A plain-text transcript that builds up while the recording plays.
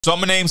So I'm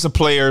going to name some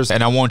players,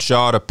 and I want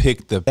y'all to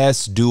pick the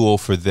best duo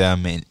for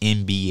them in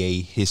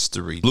NBA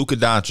history. Luka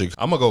Doncic.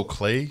 I'm going to go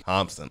Klay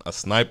Thompson, a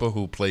sniper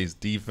who plays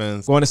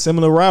defense. Going a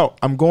similar route.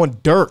 I'm going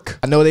Dirk.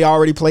 I know they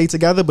already played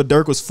together, but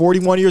Dirk was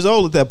 41 years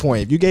old at that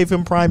point. If you gave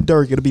him prime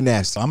Dirk, it'll be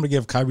nasty. I'm going to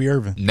give Kyrie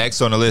Irving.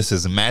 Next on the list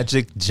is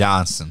Magic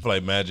Johnson. I feel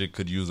like Magic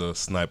could use a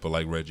sniper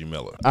like Reggie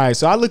Miller. All right,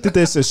 so I looked at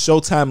this as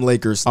Showtime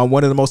Lakers,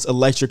 one of the most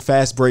electric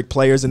fast break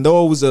players, and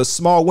though it was a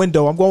small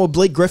window, I'm going with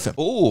Blake Griffin.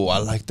 Oh, I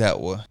like that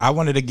one. I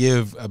wanted to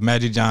give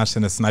Magic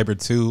Johnson a sniper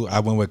too. I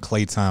went with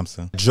Klay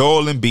Thompson.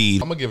 Joel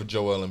Embiid. I'm going to give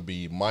Joel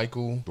Embiid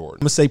Michael Jordan. I'm going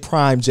to say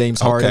prime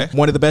James Harden. Okay.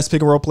 One of the best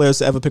pick and roll players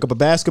to ever pick up a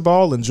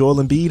basketball, and Joel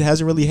Embiid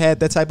hasn't really had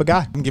that type of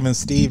guy. I'm giving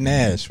Steve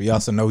Nash. We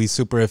also know he's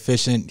super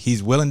efficient.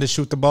 He's willing to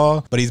shoot the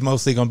ball, but he's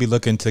mostly going to be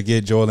looking to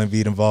get Joel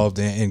Embiid involved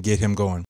and get him going.